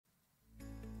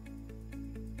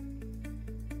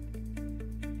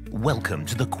Welcome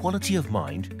to the Quality of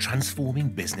Mind Transforming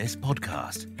Business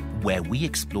podcast, where we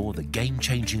explore the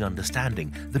game-changing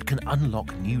understanding that can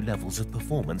unlock new levels of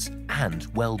performance and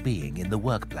well-being in the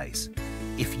workplace.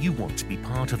 If you want to be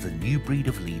part of the new breed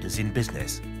of leaders in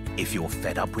business, if you're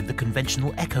fed up with the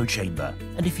conventional echo chamber,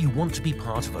 and if you want to be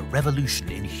part of a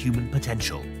revolution in human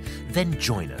potential, then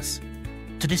join us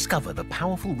to discover the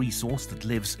powerful resource that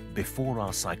lives before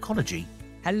our psychology.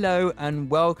 Hello and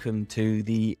welcome to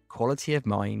the Quality of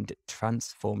Mind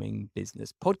Transforming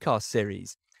Business podcast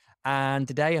series. And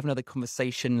today I have another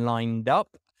conversation lined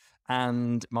up.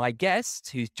 And my guest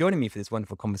who's joining me for this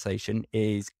wonderful conversation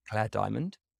is Clare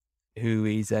Dimond, who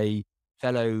is a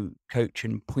fellow coach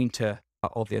and pointer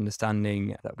of the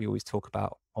understanding that we always talk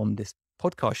about on this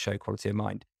podcast show, Quality of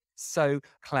Mind. So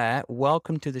Clare,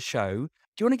 welcome to the show. Do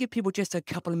you want to give people just a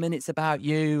couple of minutes about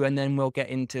you and then we'll get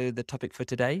into the topic for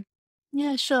today?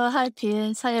 Yeah, sure. Hi,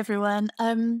 Piers. Hi, everyone.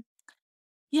 I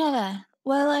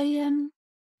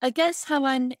guess how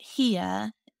I'm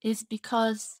here is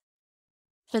because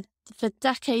for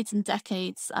decades and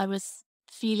decades, I was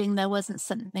feeling there wasn't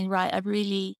something right. I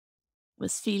really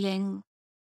was feeling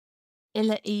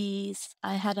ill at ease.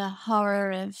 I had a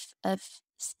horror of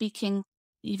speaking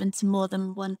even to more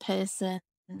than one person.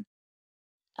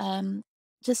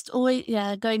 Just always,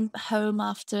 going home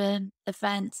after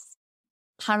events,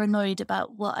 paranoid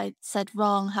about what I'd said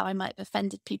wrong, how I might have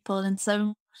offended people. And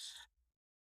so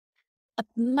a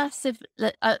massive,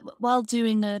 while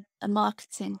doing a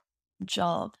marketing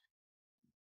job,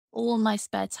 all my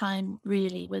spare time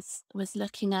really was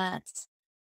looking at,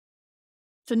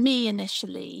 for me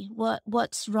initially,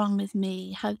 what's wrong with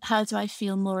me? How do I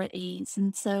feel more at ease?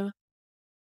 And so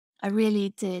I really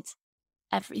did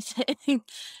everything,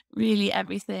 really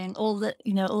everything, all the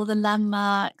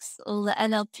landmarks, all the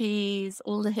NLPs,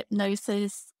 all the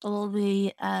hypnosis, all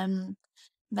the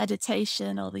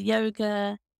meditation, all the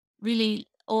yoga, really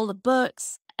all the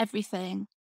books, everything.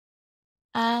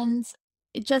 And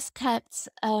it just kept,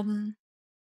 some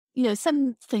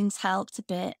things helped a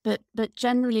bit, but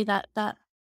generally that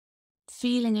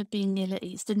feeling of being ill at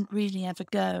ease didn't really ever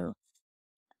go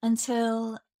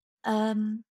until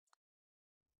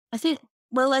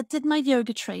I did my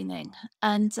yoga training,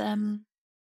 and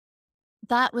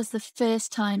that was the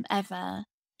first time ever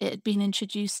it had been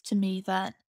introduced to me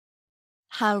that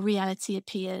how reality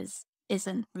appears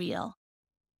isn't real,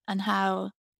 and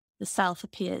how the self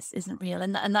appears isn't real,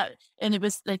 and it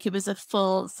was a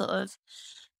full sort of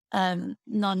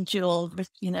non-dual,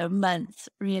 month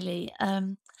really.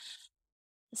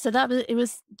 So that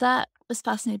was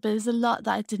fascinating, but there was a lot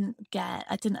that I didn't get,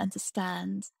 I didn't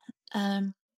understand.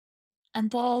 And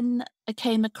then I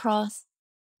came across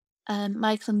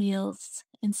Michael Neal's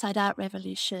Inside Out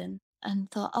Revolution and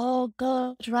thought, oh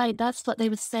God, right, that's what they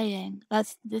were saying.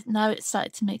 Now it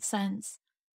started to make sense.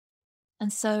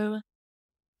 And so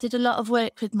did a lot of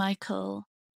work with Michael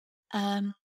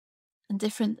and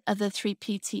different other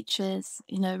 3P teachers,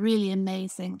 really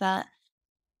amazing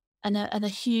and a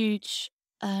huge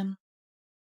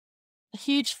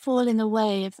falling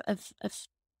away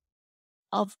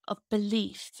of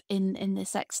belief in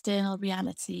this external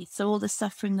reality. So all the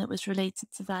suffering that was related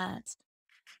to that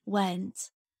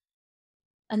went.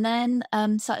 And then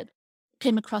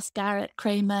came across Garrett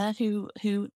Kramer, who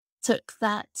took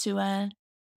that to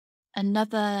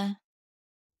another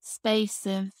space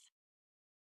of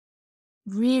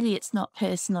really it's not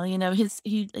personal. He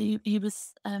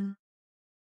was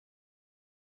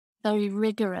very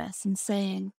rigorous in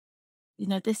saying,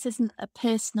 this isn't a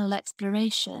personal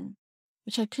exploration,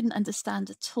 which I couldn't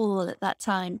understand at all at that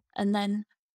time. And then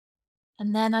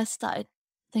I started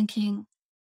thinking,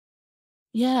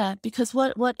 yeah, because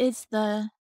what is the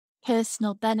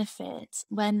personal benefit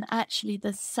when actually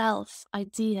the self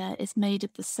idea is made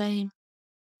of the same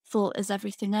thought as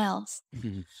everything else?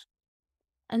 Mm-hmm.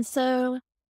 And so,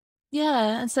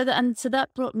 so that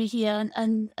brought me here,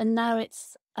 and now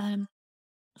it's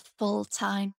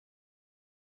full-time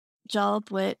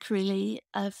job work really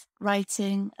of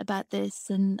writing about this,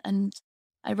 and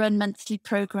I run monthly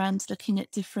programs looking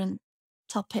at different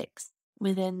topics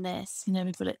within this,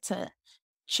 we've got it to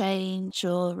change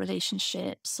or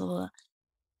relationships or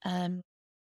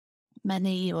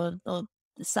money or the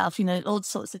self, all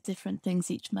sorts of different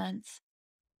things each month.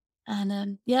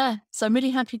 And so I'm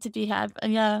really happy to be here,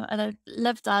 and I've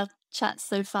loved our chat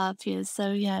so far, Piers,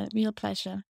 so real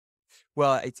pleasure.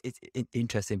 Well, it's an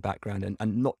interesting background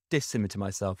and not dissimilar to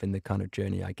myself in the kind of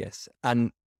journey, I guess.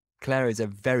 And Clare is a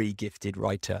very gifted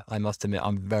writer. I must admit,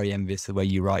 I'm very envious of the way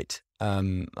you write.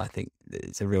 I think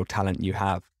it's a real talent you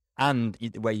have, and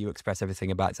the way you express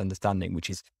everything about its understanding, which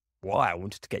is why I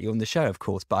wanted to get you on the show, of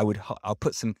course. But I'll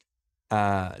put some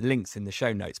links in the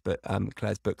show notes, but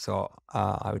Claire's books are,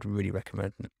 I would really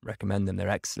recommend them. They're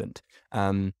excellent.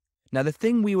 Now, the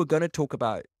thing we were going to talk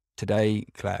about today,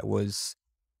 Claire, was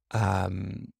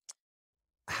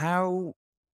how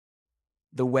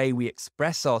the way we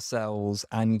express ourselves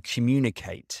and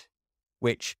communicate,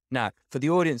 which now for the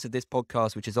audience of this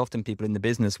podcast, which is often people in the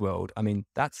business world, I mean,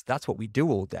 that's what we do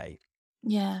all day.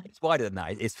 Yeah. It's wider than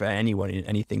that. It's for anyone in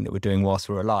anything that we're doing whilst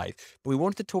we're alive. But we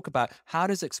wanted to talk about how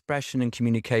does expression and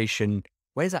communication,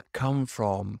 where does that come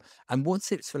from? And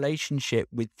what's its relationship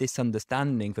with this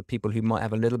understanding for people who might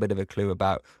have a little bit of a clue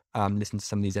about listening to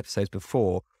some of these episodes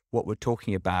before, what we're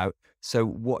talking about. So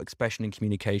what expression and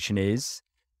communication is,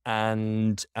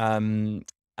 and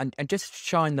just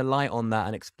shine the light on that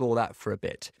and explore that for a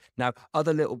bit. Now,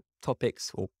 other little topics,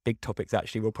 or big topics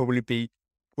actually, will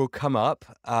come up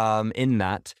in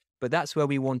that, but that's where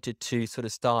we wanted to sort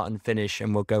of start and finish,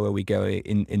 and we'll go where we go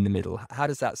in the middle. How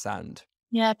does that sound?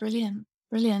 Yeah, brilliant.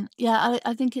 Brilliant. Yeah,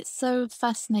 I think it's so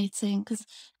fascinating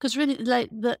because really like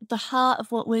the heart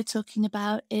of what we're talking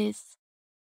about is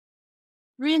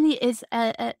really is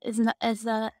a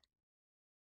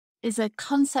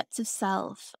concept of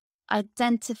self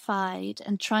identified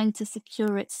and trying to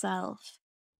secure itself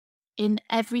in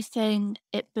everything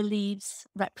it believes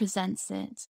represents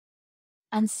it.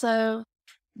 And so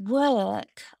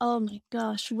work, oh my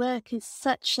gosh, work is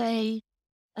such a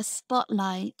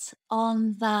spotlight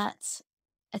on that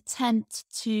attempt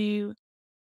to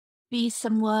be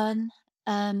someone,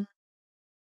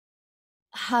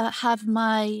 have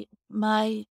my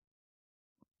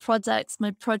products,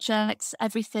 my projects,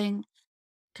 everything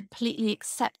completely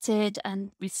accepted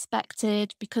and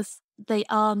respected because they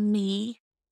are me.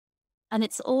 And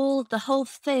it's all, the whole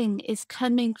thing is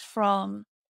coming from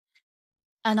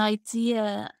an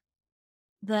idea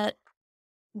that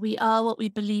we are what we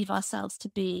believe ourselves to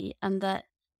be, and that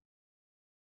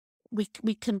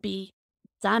we can be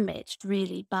damaged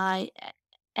really by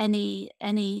any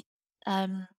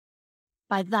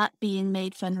by that being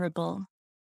made vulnerable.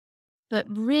 But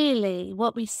really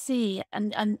what we see,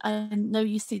 and I know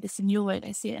you see this in your work,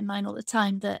 I see it in mine all the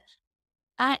time, that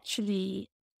actually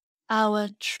our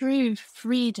true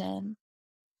freedom,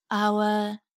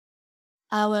 our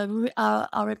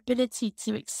our ability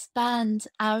to expand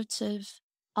out of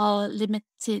our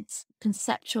limited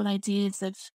conceptual ideas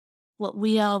of what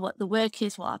we are, what the work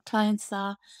is, what our clients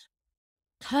are,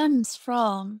 comes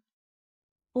from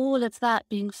all of that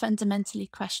being fundamentally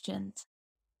questioned.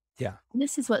 Yeah. And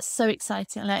this is what's so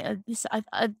exciting. Like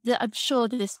I'm sure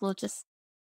this will just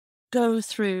go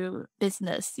through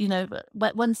business, you know,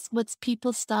 but once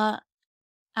people start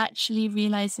actually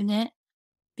realizing it,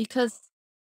 because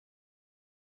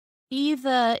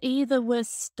either we're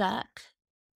stuck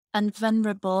and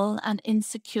vulnerable and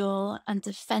insecure and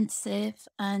defensive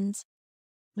and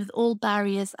with all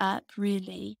barriers up,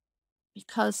 really,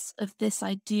 because of this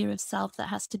idea of self that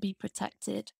has to be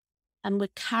protected. And we're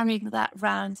carrying that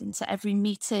round into every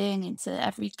meeting, into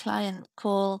every client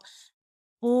call,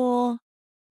 or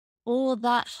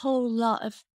that whole lot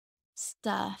of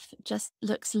stuff just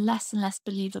looks less and less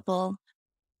believable.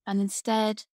 And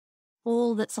instead,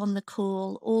 all that's on the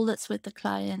call, all that's with the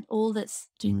client, all that's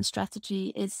doing the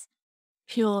strategy is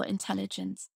pure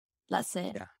intelligence. That's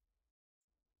it. Yeah.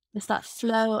 It's that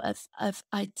flow of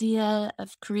idea,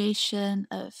 of creation,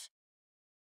 of,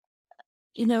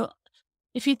 you know,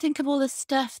 if you think of all the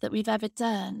stuff that we've ever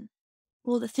done,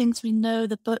 all the things we know,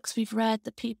 the books we've read,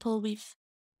 the people we've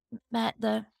met,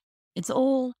 it's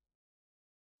all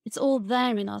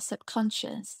there in our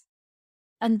subconscious.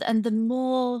 And the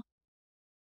more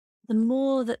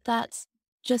that that's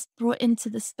just brought into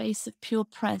the space of pure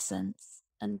presence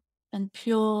and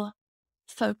pure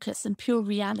focus and pure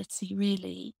reality,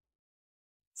 really,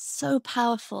 so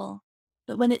powerful.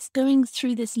 But when it's going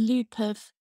through this loop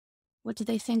of what do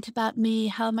they think about me?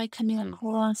 How am I coming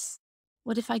across?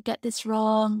 What if I get this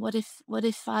wrong? What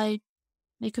if I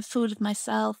make a fool of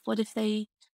myself? What if they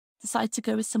decide to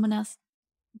go with someone else?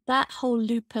 That whole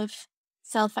loop of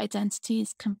self-identity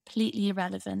is completely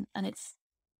irrelevant, and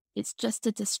it's just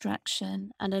a distraction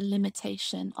and a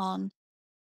limitation on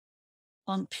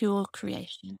pure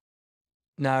creation.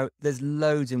 Now, there's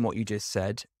loads in what you just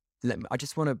said. I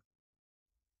just want to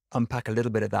unpack a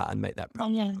little bit of that and make that Oh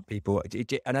yeah. for people.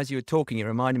 And as you were talking, it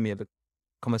reminded me of a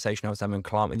conversation I was having with a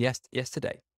client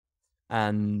yesterday.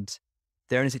 And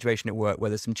they're in a situation at work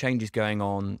where there's some changes going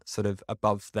on sort of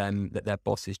above them, that their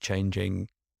boss is changing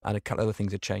and a couple other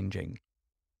things are changing.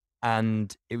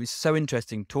 And it was so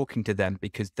interesting talking to them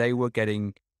because they were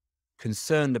getting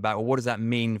concerned about, well, what does that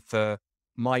mean for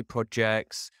my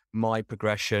projects, my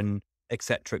progression, et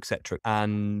cetera, et cetera.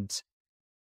 And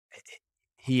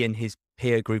he and his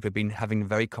peer group have been having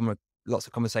lots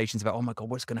of conversations about, oh my God,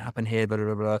 what's going to happen here, blah, blah,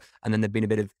 blah, blah. And then there've been a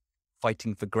bit of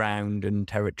fighting for ground and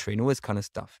territory and all this kind of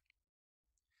stuff.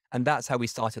 And that's how we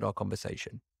started our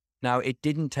conversation. Now, it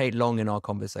didn't take long in our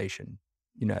conversation,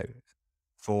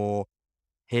 for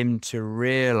him to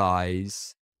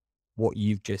realize what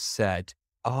you've just said.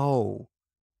 Oh,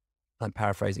 I'm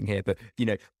paraphrasing here, but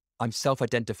I'm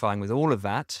self-identifying with all of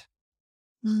that,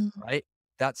 Mm, right?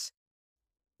 That's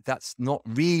not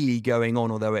really going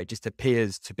on, although it just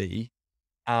appears to be.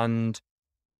 And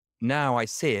now I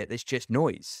see it, it's just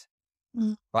noise.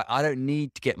 mm, Right? I don't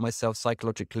need to get myself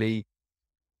psychologically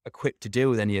equipped to deal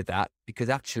with any of that, because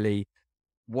actually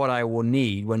what I will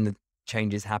need when the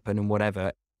changes happen and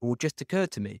whatever will just occur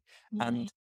to me. yeah.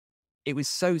 And it was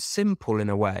so simple in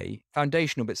a way,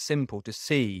 foundational, but simple to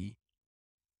see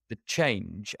the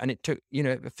change. And it took,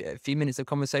 a few minutes of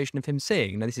conversation of him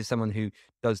seeing. Now, this is someone who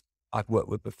I've worked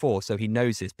with before, so he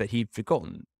knows this, but he'd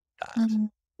forgotten that. Mm,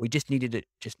 We just needed it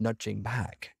just nudging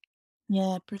back.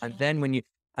 yeah, And brilliant.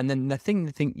 then the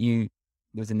thing you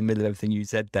was in the middle of everything you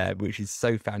said there, which is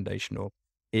so foundational,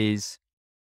 is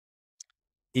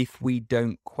if we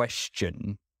don't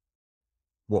question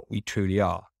what we truly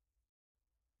are.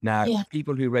 Now, Yeah.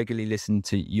 people who regularly listen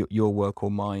to your work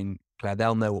or mine, Claire,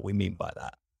 they'll know what we mean by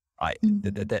that, right?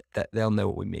 Mm, They'll know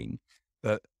what we mean.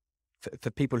 But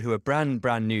for people who are brand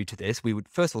new to this, we would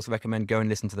first of all recommend go and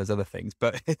listen to those other things.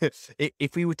 But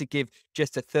if we were to give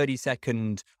just a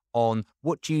 30-second on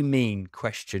what do you mean,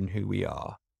 question who we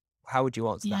are, how would you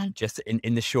answer that? yeah. Just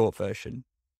in the short version.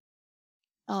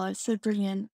 Oh, it's so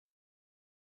brilliant.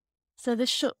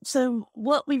 So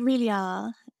what we really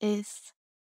are is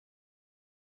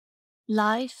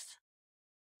life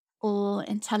or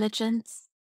intelligence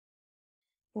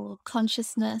or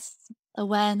consciousness,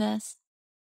 awareness,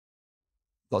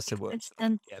 Lots of words.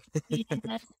 existence. Yeah.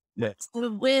 Yeah. Yeah.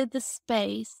 So we're the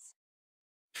space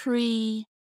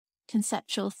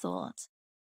pre-conceptual thought.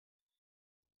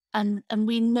 And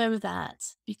we know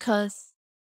that because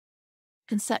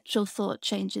conceptual thought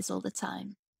changes all the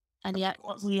time. And Of yet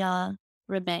what course. we are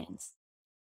remains.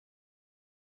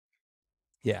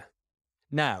 Yeah.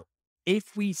 Now,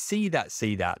 if we see that,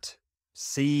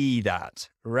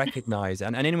 recognize,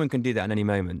 and anyone can do that in any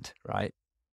moment, right?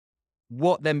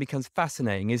 What then becomes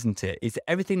fascinating, isn't it? Is that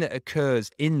everything that occurs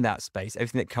in that space,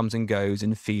 everything that comes and goes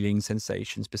in feelings,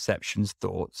 sensations, perceptions,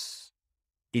 thoughts,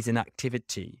 is an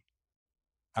activity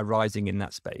arising in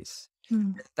that space.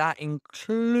 Mm, That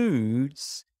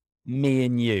includes me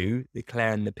and you, the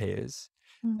Claire and the peers.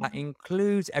 That mm,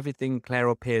 includes everything Claire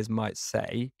or peers might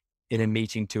say in a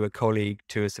meeting to a colleague,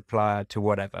 to a supplier, to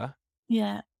whatever,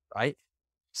 yeah. right?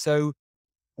 So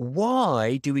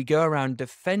why do we go around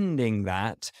defending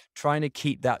that, trying to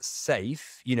keep that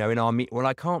safe, in our well,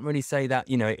 I can't really say that,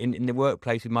 in the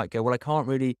workplace, we might go, well, I can't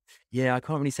really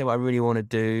say what I really want to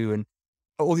do. And,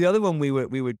 or the other one we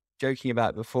were joking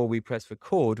about before we pressed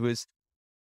record was,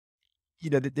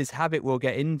 this habit we'll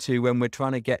get into when we're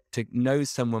trying to get to know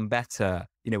someone better,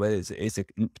 whether it's a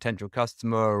potential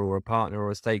customer or a partner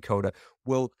or a stakeholder,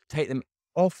 we'll take them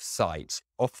off site,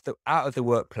 out of the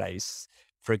workplace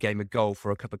for a game of golf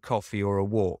or a cup of coffee or a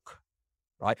walk,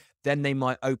 right? Then they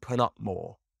might open up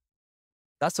more.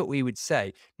 That's what we would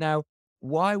say. Now,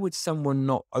 why would someone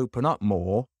not open up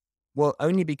more? Well,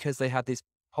 only because they have this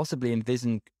possibly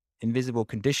invisible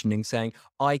conditioning saying,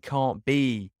 I can't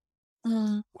be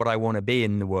Mm, what I want to be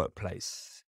in the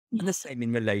workplace. And the yeah. same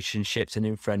in relationships and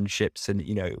in friendships and,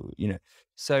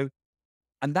 so,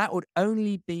 and that would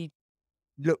only be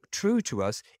look true to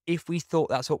us if we thought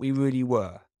that's what we really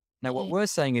were. Now, what Yeah. we're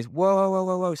saying is, whoa, whoa, whoa,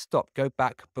 whoa, whoa, stop, go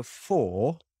back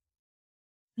before.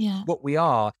 Yeah. What we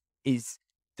are is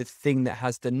the thing that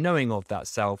has the knowing of that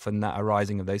self and that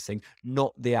arising of those things,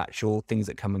 not the actual things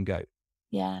that come and go.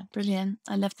 Yeah. Brilliant.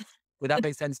 I love the Would that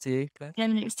make sense to you, Claire? yeah, it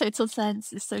makes total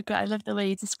sense. It's so great. I love the way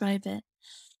you describe it.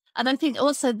 And I think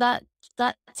also that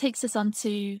takes us on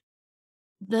to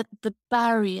the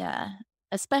barrier,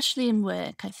 especially in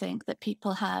work, I think, that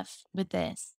people have with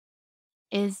this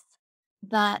is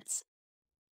that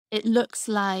it looks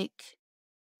like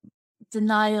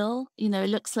denial. It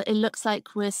looks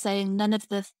like we're saying none of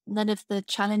the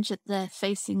challenge that they're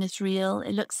facing is real.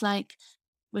 It looks like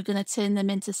we're going to turn them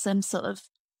into some sort of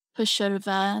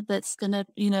pushover that's going to,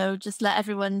 just let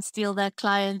everyone steal their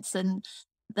clients, and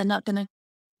they're not going to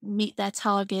meet their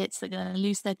targets. They're going to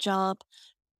lose their job.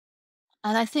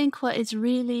 And I think what is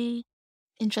really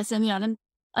interesting, and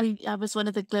I was one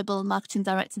of the global marketing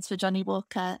directors for Johnny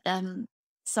Walker.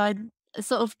 So I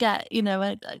sort of get,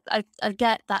 I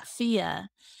get that fear.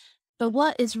 But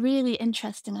what is really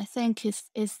interesting, I think,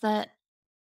 is that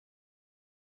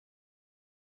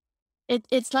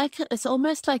it's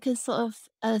almost like a sort of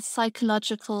a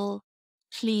psychological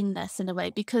cleanness in a way,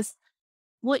 because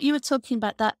what you were talking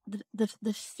about, that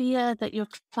the fear that your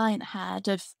client had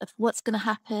of what's going to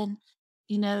happen,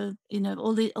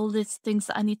 all these things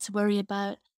that I need to worry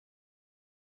about.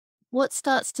 What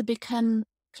starts to become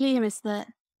clear is that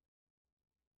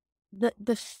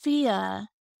the fear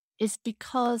is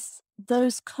because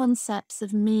those concepts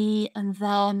of me and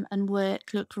them and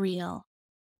work look real.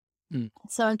 Mm.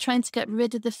 So I'm trying to get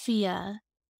rid of the fear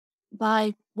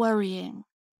by worrying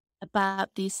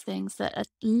about these things that are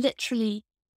literally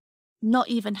not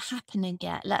even happening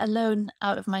yet, let alone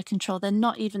out of my control. They're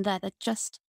not even there. They're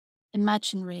just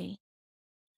imaginary.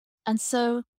 And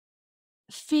so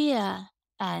fear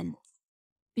ends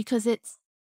because it's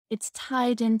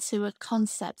tied into a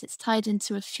concept. It's tied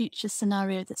into a future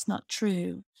scenario that's not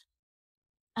true.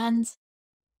 And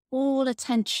all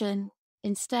attention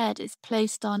instead is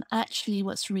placed on actually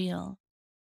what's real,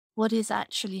 what is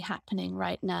actually happening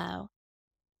right now.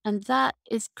 And that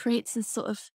creates a sort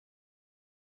of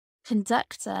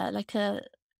conductor, like a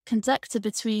conductor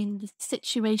between the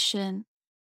situation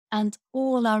and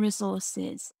all our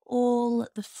resources, all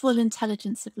the full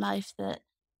intelligence of life that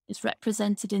is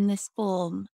represented in this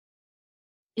form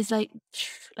is like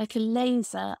a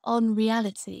laser on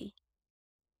reality.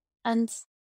 And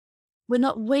we're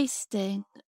not wasting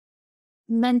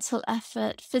mental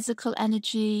effort, physical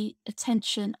energy,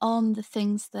 attention on the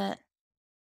things that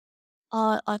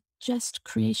are just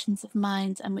creations of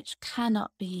mind and which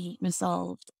cannot be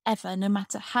resolved ever, no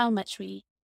matter how much we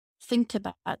think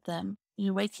about them.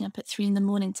 Waking up at 3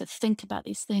 a.m. to think about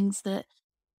these things that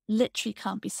literally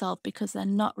can't be solved because they're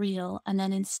not real. And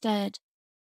then instead,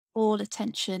 all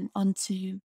attention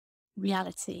onto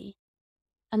reality.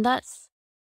 And I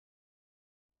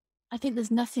think there's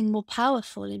nothing more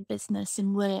powerful in business,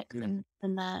 in work than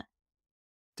that.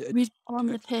 D- Read on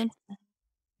the pin.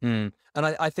 Mm. And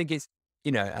I think it's,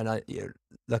 and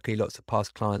luckily lots of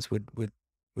past clients would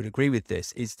agree with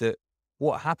this, is that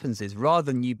what happens is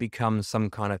rather than you become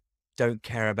some kind of don't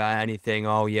care about anything,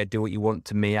 oh yeah, do what you want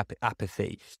to me,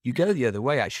 apathy, you go the other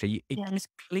way actually. It Yeah. just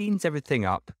cleans everything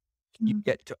up. You Mm.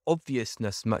 get to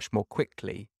obviousness much more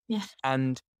quickly Yeah.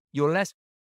 and you're less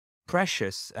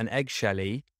precious and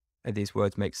eggshelly, and these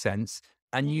words make sense,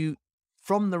 and you,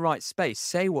 from the right space,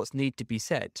 say what's need to be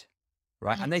said.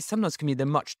 Right. And they sometimes can be the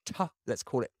much let's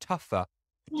call it tougher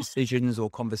Yeah. decisions or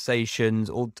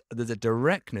conversations, or there's a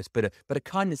directness, but a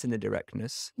kindness in the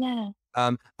directness. Yeah.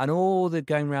 And all the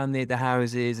going around the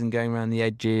houses and going around the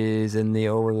edges and the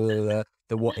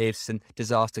what ifs and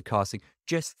disaster casting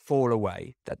just fall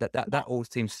away. That all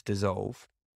seems to dissolve.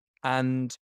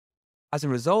 And as a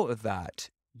result of that,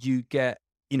 you get,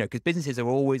 because businesses are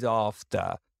always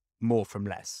after more from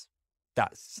less.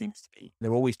 That seems to be,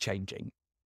 they're always changing.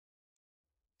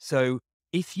 So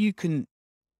if you can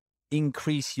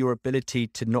increase your ability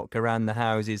to not go around the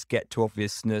houses, get to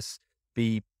obviousness,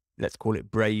 be, let's call it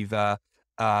braver,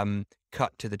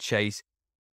 cut to the chase,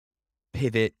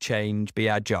 pivot, change, be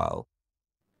agile.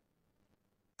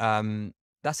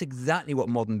 That's exactly what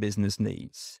modern business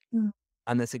needs. Mm.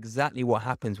 And that's exactly what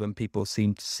happens when people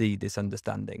seem to see this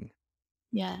understanding.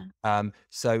 Yeah.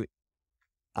 So,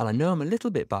 and I know I'm a little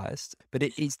bit biased, but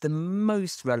it is the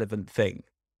most relevant thing.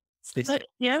 This But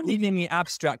yeah. Even the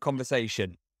abstract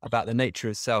conversation about the nature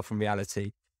of self and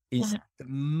reality is the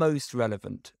most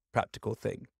relevant practical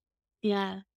thing.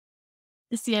 Yeah.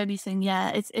 It's the only thing.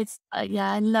 Yeah.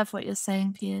 Yeah, I love what you're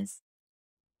saying, Piers.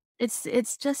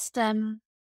 It's just, as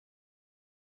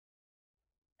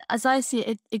I see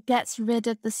it, it gets rid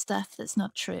of the stuff that's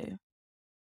not true.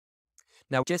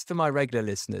 Now, just for my regular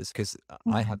listeners, because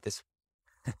I have this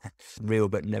real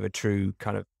but never true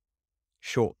kind of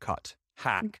shortcut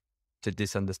hack to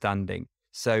disunderstanding.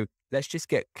 So let's just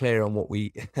get clear on what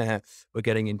we're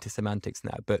getting into semantics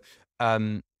now. But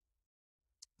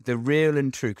the real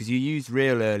and true, because you used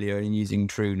real earlier and using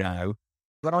true now.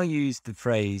 When I use the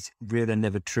phrase real and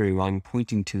never true, I'm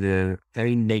pointing to the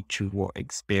very nature of what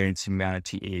experience in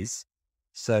reality is.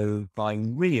 So by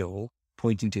real,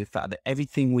 pointing to the fact that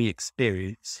everything we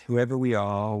experience, whoever we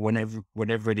are,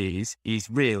 whatever it is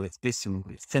real, it's visceral,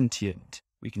 it's sentient.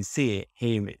 We can see it,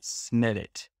 hear it, smell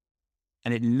it.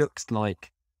 And it looks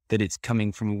like that it's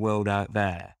coming from a world out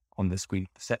there on the screen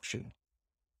of perception.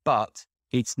 But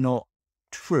it's not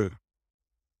true.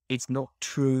 It's not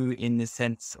true in the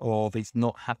sense of it's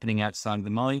not happening outside of the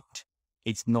mind.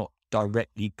 It's not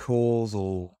directly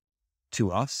causal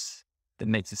to us that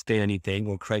makes us feel anything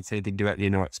or creates anything directly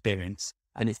in our experience.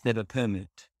 And it's never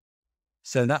permanent.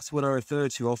 So that's what I refer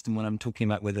to often when I'm talking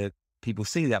about whether people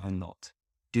see that or not.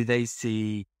 Do they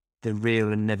see the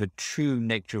real and never true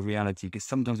nature of reality, because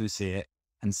sometimes we see it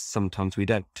and sometimes we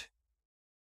don't.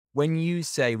 When you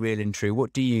say real and true,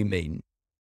 what do you mean?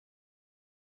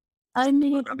 I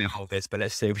mean, I mean, hold this, but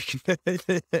let's see if we can.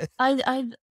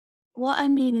 what I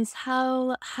mean is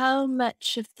how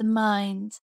much of the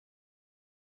mind's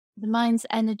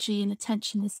energy and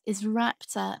attention is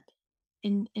wrapped up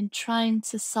in trying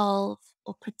to solve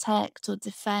or protect or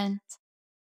defend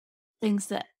things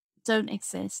that don't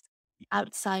exist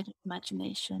outside of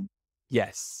imagination.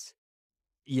 Yes.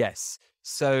 Yes.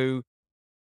 So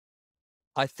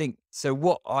I think, so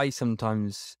what I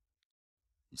sometimes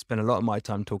spend a lot of my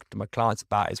time talking to my clients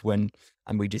about is when,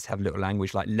 and we just have a little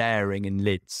language like layering and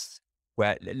lids,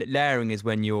 where layering is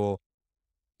when you're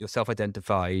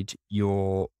self-identified,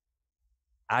 you're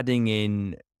adding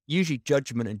in usually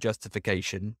judgment and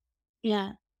justification,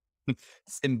 Yeah,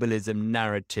 symbolism,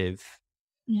 narrative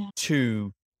yeah,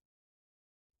 to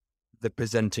the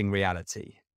presenting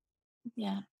reality,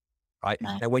 yeah, right?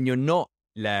 right, Now, when you're not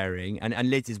layering, and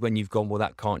lids is when you've gone, well,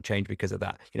 that can't change because of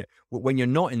that. When you're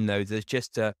not in those,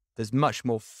 there's much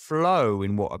more flow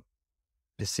in what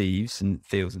perceives and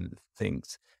feels and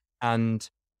things, and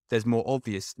there's more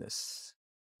obviousness,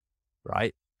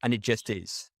 right? And it just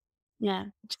is. yeah.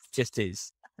 Just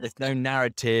is. There's no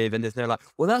narrative, and there's no like,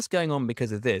 well, that's going on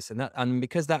because of this, and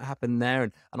because that happened there,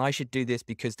 and I should do this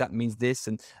because that means this,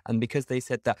 and because they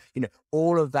said that,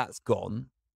 all of that's gone,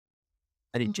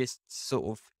 and it Mm, just sort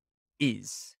of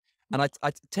is. And mm,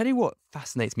 I tell you what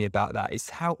fascinates me about that is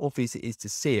how obvious it is to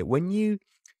see it.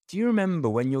 Do you remember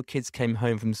when your kids came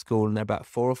home from school and they're about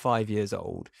 4 or 5 years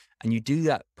old, and you do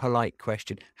that polite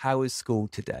question, how is school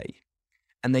today?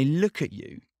 And they look at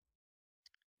you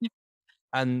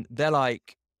and they're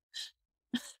like,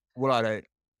 well,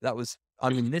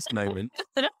 I'm in this moment,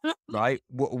 right?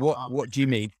 oh. What do you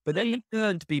mean? But then you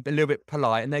learn to be a little bit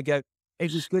polite and they go,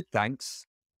 it was good, thanks.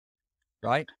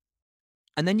 Right.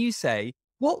 And then you say,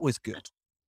 what was good?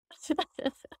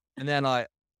 And they're like,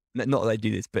 not that they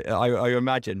do this, but I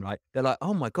imagine, right? They're like,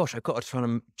 oh my gosh, I've got to try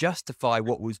and justify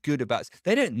what was good about.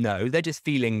 They don't know. They're just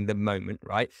feeling the moment,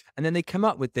 right? And then they come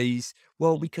up with these,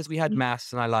 well, because we had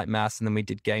maths and I like maths, and then we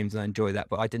did games and I enjoy that,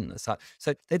 but I didn't. So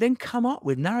they then come up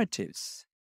with narratives,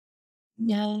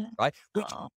 Yeah. right?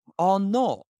 Which Oh, are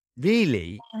not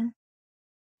really yeah.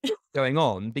 going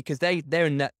on because they're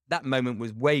in that moment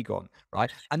was way gone, right?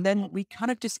 And then we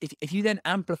kind of just, if you then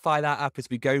amplify that up as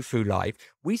we go through life,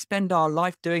 we spend our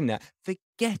life doing that,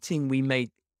 forgetting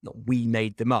not we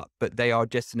made them up, but they are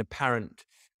just an apparent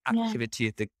Yeah, activity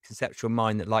of the conceptual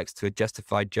mind that likes to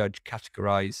justify, judge,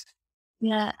 categorize,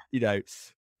 yeah. you know.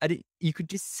 And you could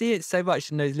just see it so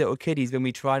much in those little kiddies when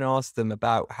we try and ask them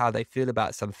about how they feel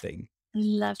about something. I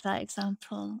love that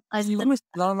example. So you almost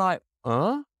are like,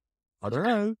 I don't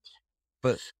know.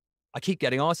 But I keep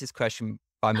getting asked this question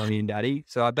by mummy and daddy,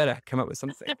 so I better come up with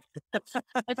something.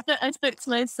 I spoke to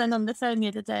my son on the phone the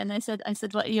other day and I said,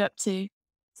 what are you up to? He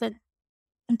said,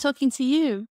 I'm talking to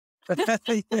you.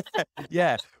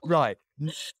 Yeah, right.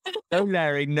 No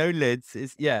layering, no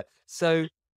lids. Yeah. So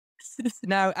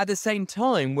now at the same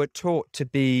time, we're taught to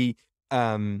be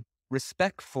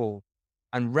respectful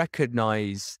and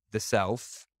recognize the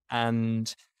self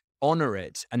and honor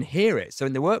it and hear it. So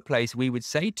in the workplace, we would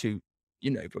say to,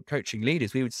 for coaching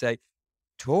leaders, we would say,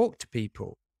 talk to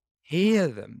people, hear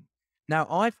them. Now,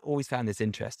 I've always found this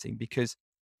interesting because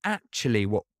actually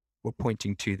what we're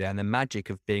pointing to there and the magic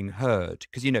of being heard,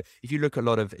 because, if you look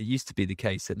it used to be the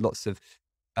case that lots of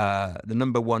the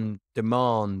number one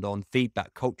demand on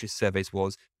feedback culture surveys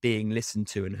was being listened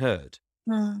to and heard,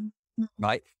 Mm, mhm.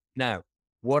 right? Now,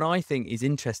 what I think is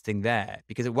interesting there,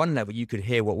 because at one level you could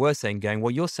hear what we're saying going,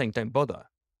 well, you're saying don't bother.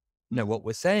 No, what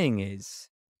we're saying is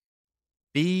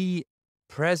be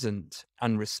present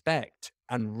and respect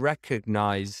and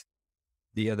recognize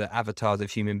the other avatars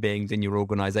of human beings in your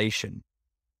organization,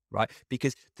 right?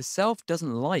 Because the self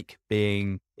doesn't like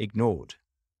being ignored.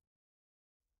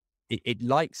 It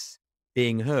likes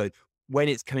being heard when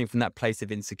it's coming from that place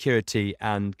of insecurity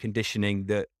and conditioning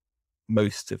that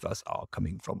most of us are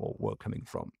coming from or were coming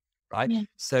from, right? Yeah,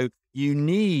 So you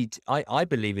need, I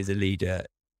believe as a leader,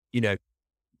 you know,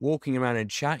 walking around and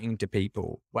chatting to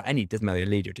people, well, doesn't matter a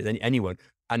leader, to anyone,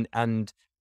 and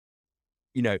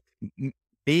you know,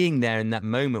 being there in that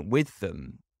moment with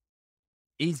them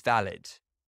is valid,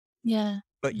 yeah,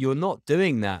 but you're not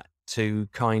doing that to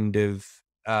kind of,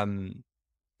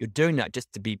 you're doing that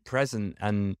just to be present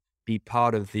and be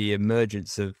part of the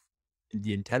emergence of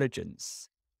the intelligence,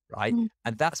 right? mm,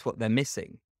 And that's what they're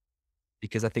missing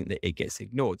because I think that it gets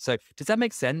ignored. So does that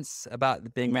make sense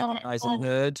about being yeah, recognized yeah. and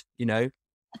heard? I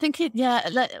think yeah,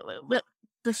 like,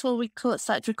 before we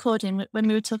started recording, when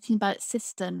we were talking about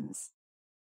systems,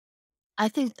 I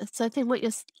think what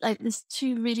you're like, there's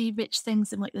two really rich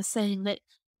things in what you're saying. That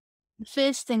the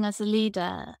first thing as a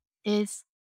leader is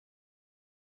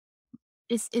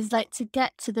like to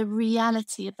get to the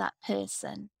reality of that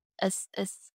person as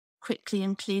quickly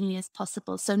and cleanly as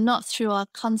possible. So not through our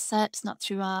concepts, not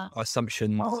through our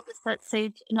Assumptions. let's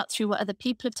say, not through what other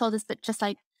people have told us, but just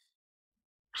like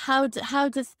how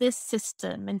does this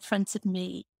system in front of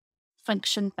me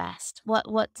function best?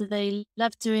 What do they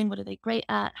love doing? What are they great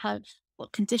at?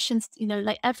 What conditions?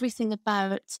 Like everything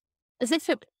about, as if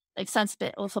it, like, sounds a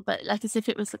bit awful, but like as if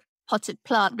it was a potted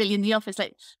plant really in the office.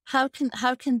 Like how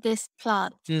can this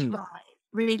plant thrive,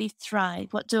 really thrive?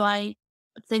 What do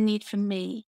they need from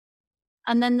me?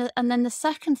 And then the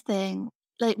second thing,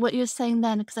 like what you're saying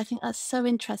then, because I think that's so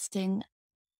interesting,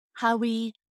 how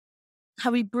we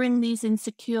bring these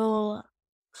insecure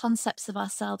concepts of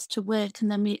ourselves to work,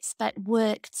 and then we expect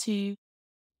work to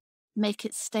make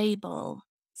it stable,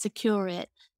 secure it.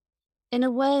 In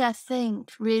a way, I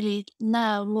think really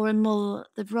now more and more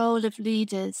the role of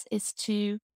leaders is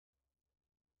to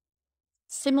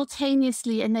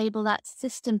simultaneously enable that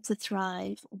system to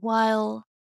thrive while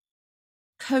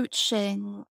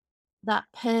coaching that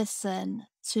person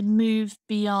to move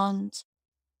beyond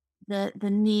the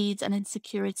need and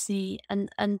insecurity,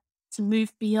 and to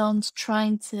move beyond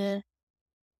trying to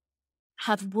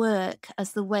have work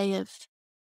as the way of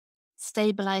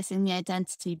stabilizing the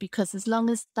identity, because as long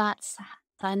as that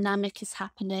dynamic is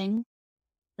happening,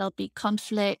 there'll be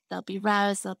conflict, there'll be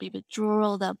rows, there'll be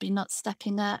withdrawal, there'll be not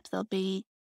stepping up, there'll be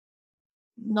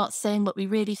not saying what we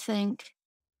really think.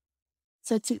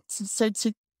 So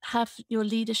to have your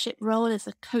leadership role as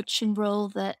a coaching role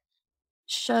that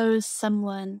shows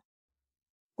someone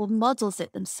or models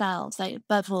it themselves, like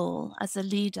above all, as a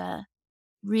leader,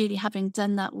 really having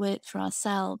done that work for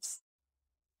ourselves,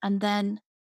 and then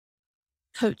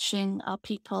coaching our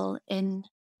people in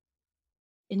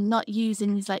not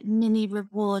using these like mini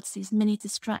rewards, these mini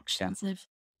distractions of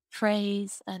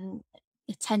praise and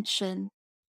attention,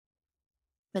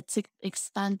 but to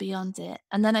expand beyond it.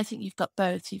 And then I think you've got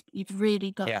both. You've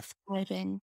really got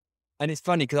thriving. And it's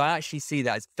funny because I actually see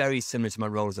that as very similar to my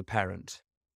role as a parent.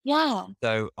 Yeah.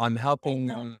 So I'm helping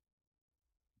them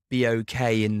be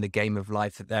okay in the game of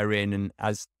life that they're in, and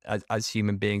as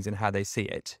human beings and how they see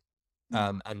it.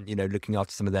 And looking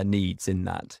after some of their needs in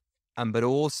that. But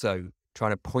also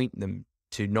trying to point them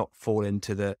to not fall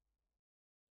into the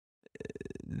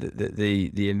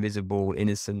invisible,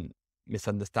 innocent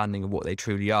misunderstanding of what they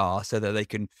truly are, so that they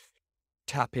can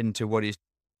tap into what is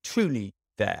truly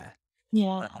there.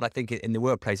 Yeah. And I think in the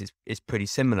workplace, it's pretty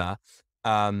similar.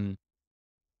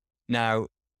 Now,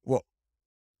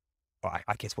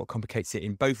 I guess what complicates it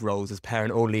in both roles as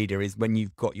parent or leader is when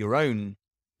you've got your own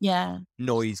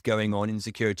noise going on,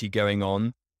 insecurity going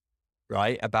on,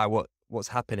 right, about what's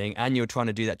happening, and you're trying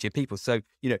to do that to your people. So,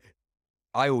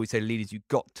 I always say to leaders, you've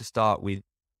got to start with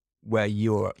where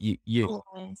you.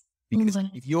 Always. Because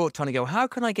if you're trying to go, how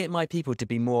can I get my people to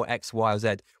be more X, Y, or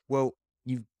Z? Well,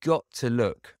 you've got to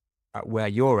look at where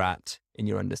you're at in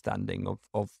your understanding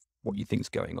of what you think's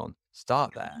going on.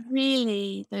 Start there.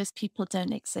 Really, those people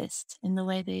don't exist in the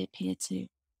way they appear to.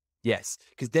 Yes,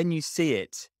 because then you see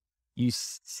it. You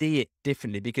see it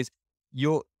differently because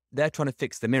they're trying to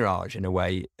fix the mirage in a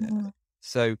way.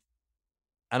 So,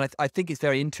 and I think it's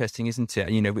very interesting, isn't it?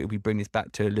 We bring this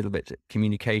back to a little bit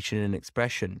communication and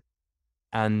expression.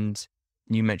 And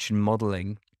you mentioned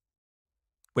modeling,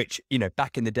 which,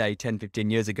 back in the day, 10, 15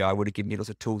 years ago, I would have given you lots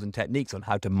of tools and techniques on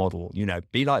how to model,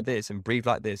 be like this and breathe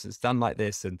like this and stand like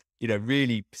this, and,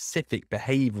 really specific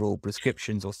behavioral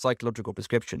prescriptions or psychological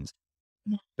prescriptions.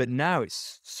 Yeah. But now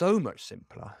it's so much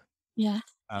simpler. Yeah.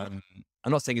 I'm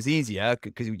not saying it's easier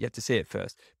because you have to see it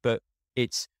first, but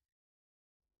it's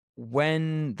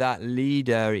when that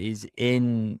leader is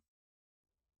in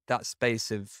that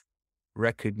space of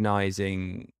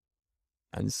recognizing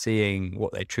and seeing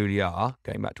what they truly are,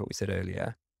 going back to what we said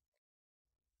earlier,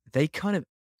 they kind of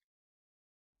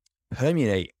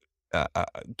permeate,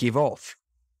 give off,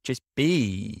 just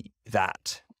be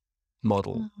that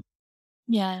model.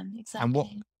 Yeah, exactly. And what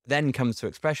then comes to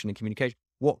expression and communication,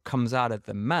 what comes out of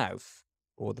the mouth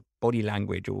or the body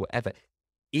language or whatever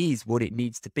is what it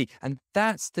needs to be. And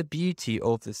that's the beauty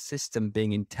of the system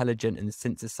being intelligent and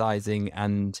synthesizing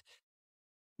and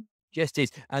just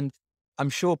is. And I'm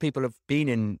sure people have been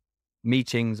in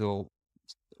meetings or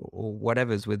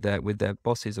whatever's with their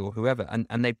bosses or whoever,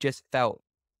 and they've just felt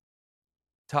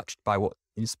touched by what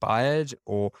inspired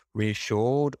or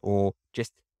reassured or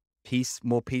just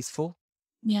more peaceful.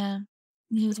 Yeah.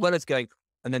 As well as going,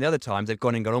 And then the other times they've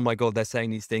gone and gone, oh my God, they're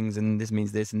saying these things and this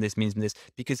means this and this means this,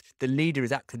 because the leader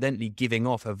is accidentally giving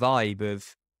off a vibe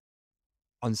of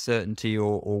uncertainty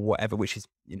or whatever, which is,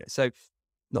 so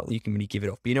not that you can really give it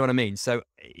off, but you know what I mean? So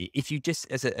if you just,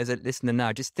 as a listener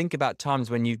now, just think about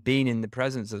times when you've been in the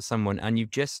presence of someone and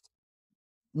you've just,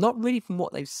 not really from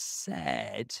what they've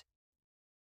said,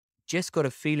 just got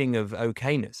a feeling of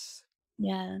okayness.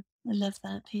 Yeah. I love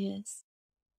that, Piers.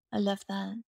 I love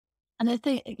that. And I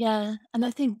think, yeah, and I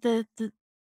think the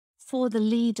for the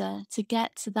leader to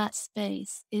get to that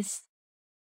space is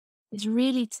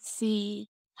really to see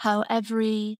how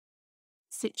every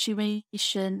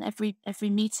situation, every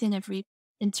meeting, every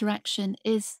interaction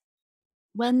is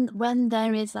when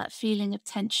there is that feeling of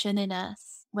tension in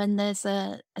us, when there's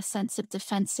a sense of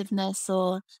defensiveness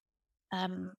or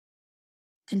um,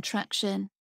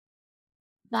 contraction,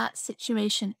 that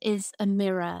situation is a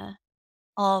mirror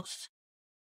of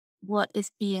what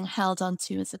is being held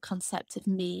onto as a concept of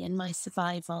me and my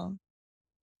survival.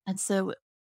 And so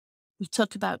we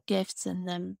talk about gifts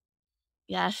and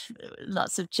yeah,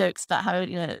 lots of jokes about how,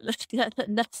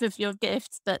 enough of your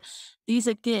gifts, but these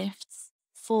are gifts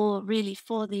for really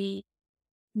for the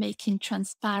making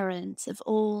transparent of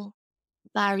all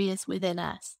barriers within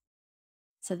us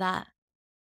to that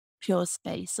pure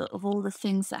space of all the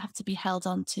things that have to be held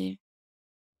on to.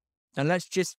 And let's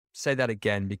just say that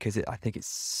again, because I think it's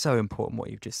so important what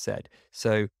you've just said.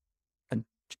 So, and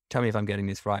tell me if I'm getting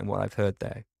this right and what I've heard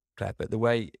there, Claire, but the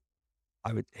way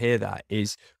I would hear that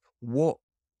is what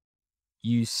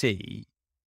you see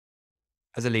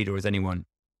as a leader, as anyone,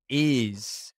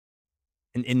 is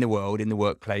in the world, in the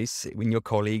workplace, in your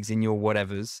colleagues, in your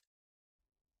whatevers,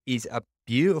 is a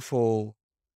beautiful,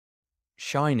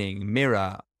 shining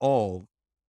mirror of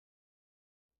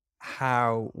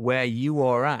where you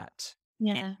are at in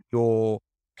Yeah. your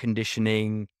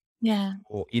conditioning, Yeah.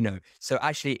 or, so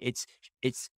actually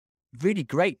it's really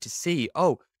great to see,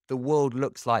 oh, the world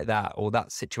looks like that, or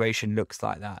that situation looks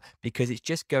like that, because it's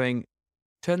just going,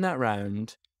 turn that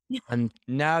round, Yeah. and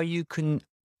now you can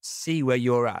see where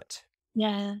you're at.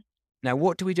 Yeah. Now,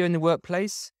 what do we do in the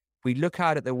workplace? We look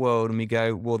out at the world and we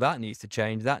go, well, that needs to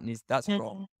change. That's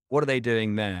wrong. Yeah. What are they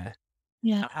doing there?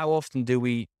 Yeah. How often do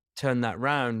we turn that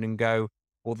round and go,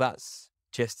 well, that's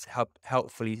just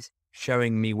helpfully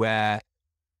showing me where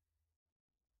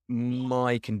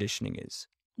my conditioning is.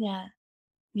 Yeah.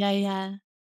 Yeah. Yeah.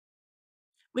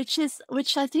 Which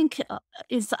I think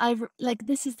is like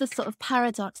this is the sort of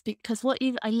paradox because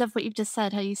I love what you've just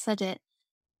said, how you said it,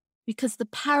 because the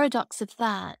paradox of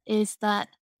that is that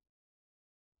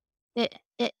it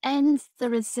ends the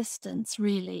resistance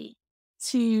really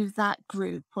to that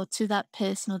group or to that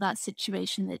person or that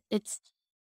situation.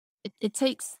 It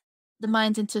takes the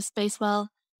mind into a space. Well,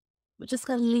 we're just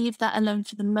going to leave that alone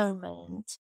for the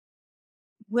moment.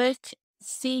 Work,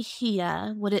 see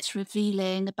here what it's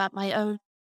revealing about my own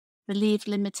belief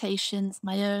limitations,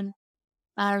 my own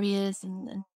barriers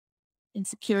and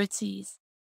insecurities.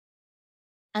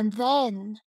 And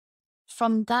then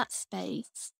from that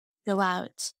space, go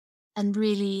out and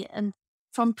really, and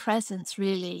from presence,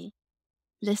 really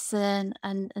listen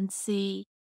and see.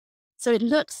 So it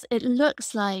looks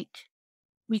like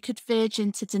we could verge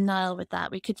into denial with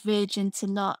that. We could verge into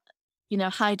not,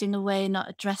 hiding away, not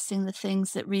addressing the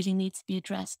things that really need to be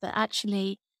addressed. But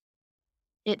actually,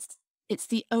 it's it's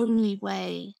the only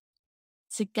way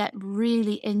to get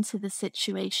really into the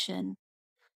situation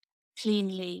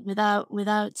cleanly without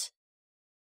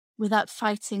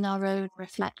fighting our own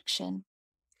reflection.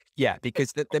 Yeah,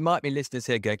 because there might be listeners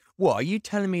here going, what, are you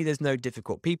telling me there's no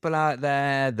difficult people out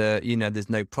there, that, there's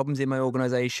no problems in my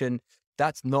organization?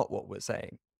 That's not what we're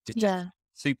saying. Just Yeah,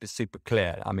 super, super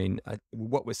clear. I mean,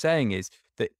 what we're saying is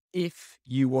that if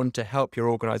you want to help your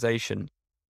organization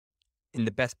in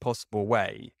the best possible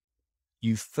way,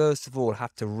 you first of all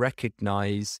have to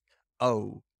recognize,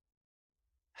 oh,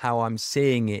 how I'm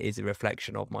seeing it is a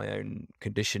reflection of my own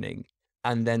conditioning.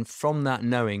 And then from that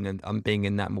knowing, and I'm being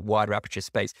in that wider aperture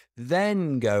space,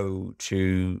 then go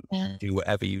to yeah, do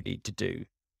whatever you need to do.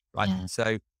 Right. yeah,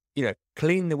 So,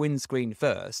 clean the windscreen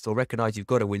first, or recognize you've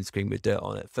got a windscreen with dirt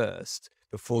on it first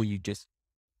before you just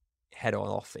head on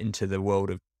off into the world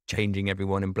of changing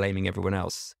everyone and blaming everyone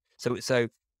else. So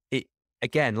it,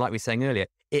 again, like we were saying earlier,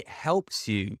 it helps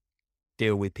you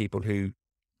deal with people who,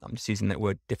 I'm just using that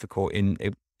word difficult in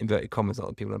inverted commas, a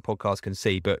lot of people on the podcast can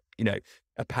see, but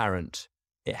apparent.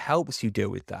 It helps you deal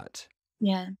with that.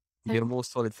 yeah. You be on more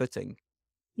solid footing.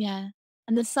 Yeah.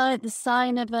 And the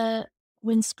sign of a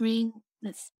windscreen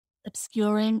that's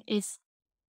obscuring is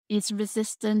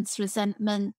resistance,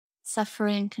 resentment,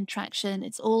 suffering, contraction.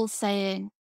 It's all saying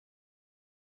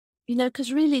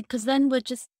because then we're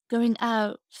just going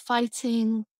out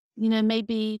fighting,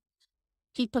 maybe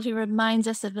people who remind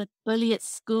us of a bully at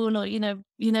school, or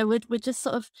we're just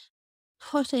sort of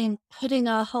putting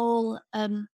our whole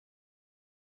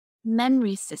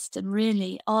memory system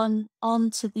really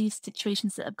onto these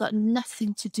situations that have got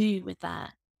nothing to do with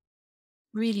that,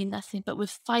 really nothing, but we're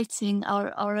fighting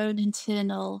our own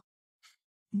internal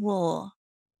war.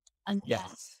 And yeah.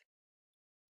 Yes.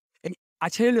 And I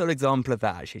tell you a little example of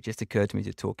that, actually, it just occurred to me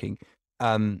just talking.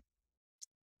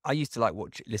 I used to like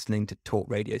listening to talk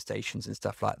radio stations and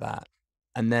stuff like that.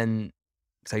 And then,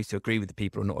 because I used to agree with the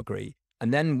people or not agree.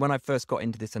 And then when I first got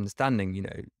into this understanding,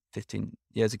 15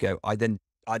 years ago, I don't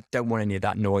want any of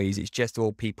that noise. It's just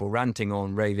all people ranting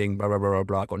on, raving, blah, blah, blah, blah,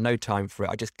 blah. I got no time for it.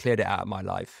 I just cleared it out of my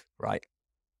life, right?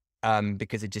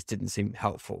 Because it just didn't seem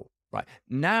helpful, right?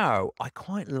 Now, I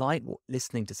quite like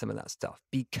listening to some of that stuff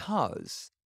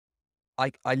because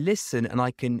I listen and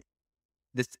I can,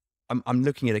 I'm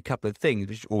looking at a couple of things,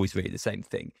 which is always really the same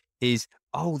thing, is,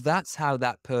 oh, that's how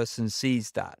that person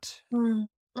sees that, Mm,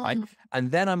 right? mhm.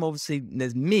 And then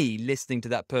there's me listening to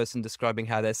that person describing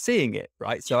how they're seeing it,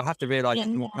 right? So I have to realize Yeah,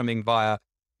 it's not coming via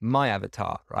my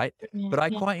avatar, right? yeah, But I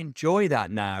yeah. quite enjoy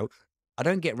that now. I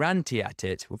don't get ranty at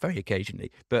it, well, very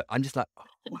occasionally, but I'm just like, oh,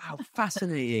 wow,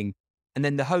 fascinating. And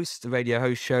then the radio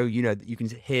host show, that you can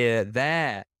hear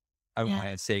their own Yeah,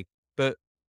 way of seeing. But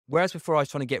whereas before I was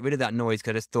trying to get rid of that noise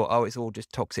because I just thought, oh, it's all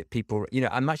just toxic people.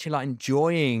 I'm actually like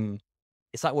enjoying.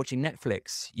 It's like watching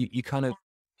Netflix. You kind of,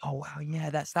 oh wow, yeah,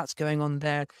 that's going on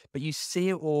there. But you see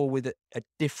it all with a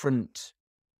different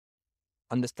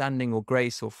understanding or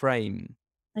grace or frame.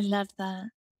 I love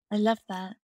that. I love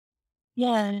that.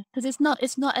 Yeah, because it's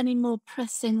not anymore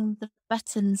pressing the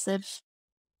buttons of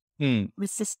Hmm.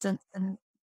 resistance and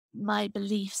my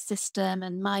belief system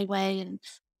and my way, and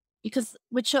because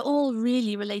which are all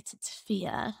really related to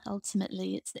fear.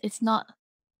 Ultimately, it's not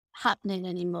happening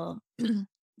anymore.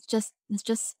 It's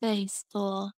just space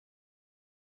for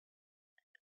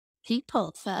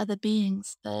people, for other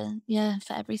beings, for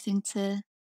everything to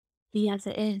be as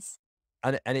it is.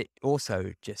 And it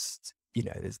also just,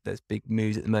 there's big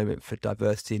moves at the moment for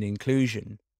diversity and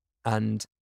inclusion. And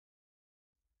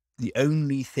the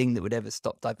only thing that would ever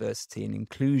stop diversity and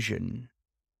inclusion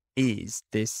is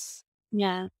this,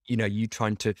 Yeah, you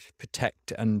trying to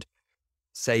protect and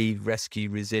save, rescue,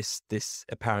 resist this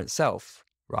apparent self,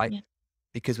 right? yeah,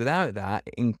 Because without that,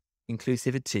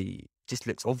 inclusivity just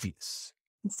looks obvious.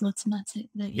 it's automatic.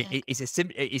 Yeah,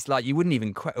 It's like you wouldn't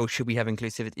even, or should we have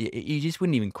inclusivity? You just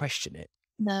wouldn't even question it.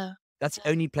 no, That's the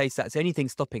only place, that's the only thing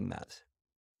stopping that.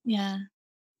 yeah,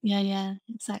 yeah,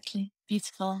 exactly.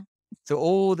 Beautiful. So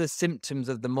all the symptoms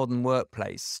of the modern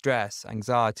workplace, stress,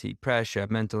 anxiety, pressure,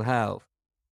 mental health,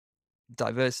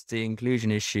 diversity,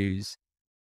 inclusion issues,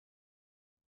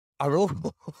 are all,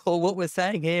 what we're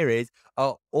saying here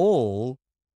are all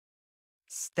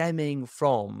stemming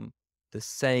from the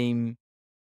same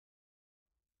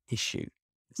issue,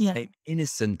 the Yeah, same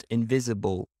innocent,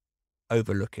 invisible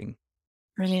overlooking.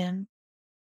 brilliant.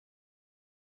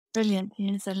 Brilliant.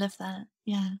 Yes, I love that.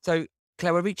 Yeah. So,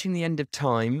 Claire, we're reaching the end of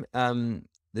time.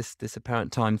 This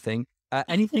apparent time thing.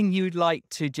 Anything you would like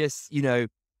to just,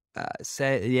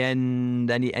 say at the end?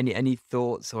 Any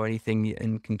thoughts or anything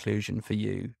in conclusion for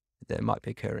you that might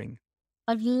be occurring?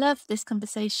 I've loved this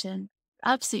conversation.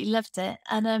 Absolutely loved it.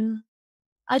 And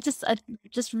I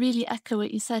just really echo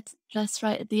what you said just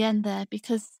right at the end there,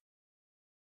 because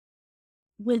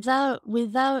without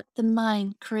the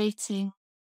mind creating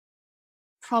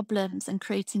problems and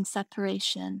creating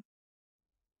separation,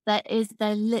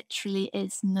 there literally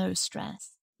is no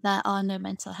stress. There are no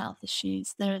mental health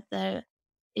issues. There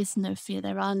is no fear.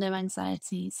 There are no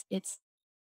anxieties. It's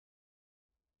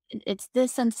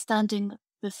this understanding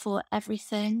before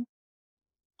everything,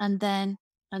 and then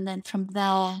from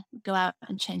there go out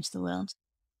and change the world.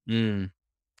 Mm,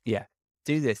 yeah.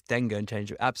 Do this, then go and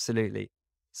change it. Absolutely.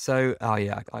 So, oh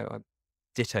yeah, I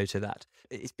ditto to that.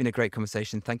 It's been a great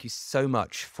conversation. Thank you so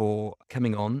much for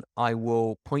coming on. I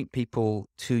will point people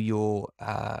to your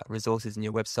resources and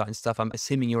your website and stuff. I'm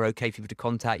assuming you're okay for people to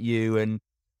contact you and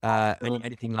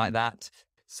anything like that.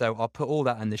 So I'll put all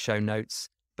that in the show notes.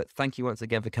 But thank you once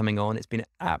again for coming on. It's been an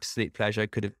absolute pleasure. I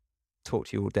could have talked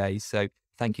to you all day. So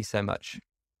thank you so much.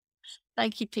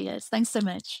 Thank you, Piers. Thanks so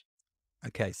much.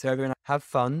 Okay, so everyone have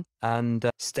fun and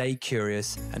stay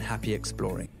curious and happy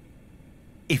exploring.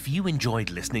 If you enjoyed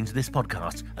listening to this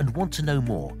podcast and want to know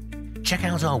more, check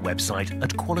out our website at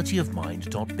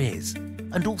qualityofmind.biz.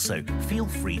 And also feel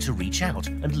free to reach out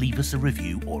and leave us a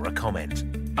review or a comment.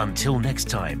 Until next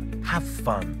time, have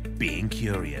fun being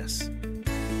curious.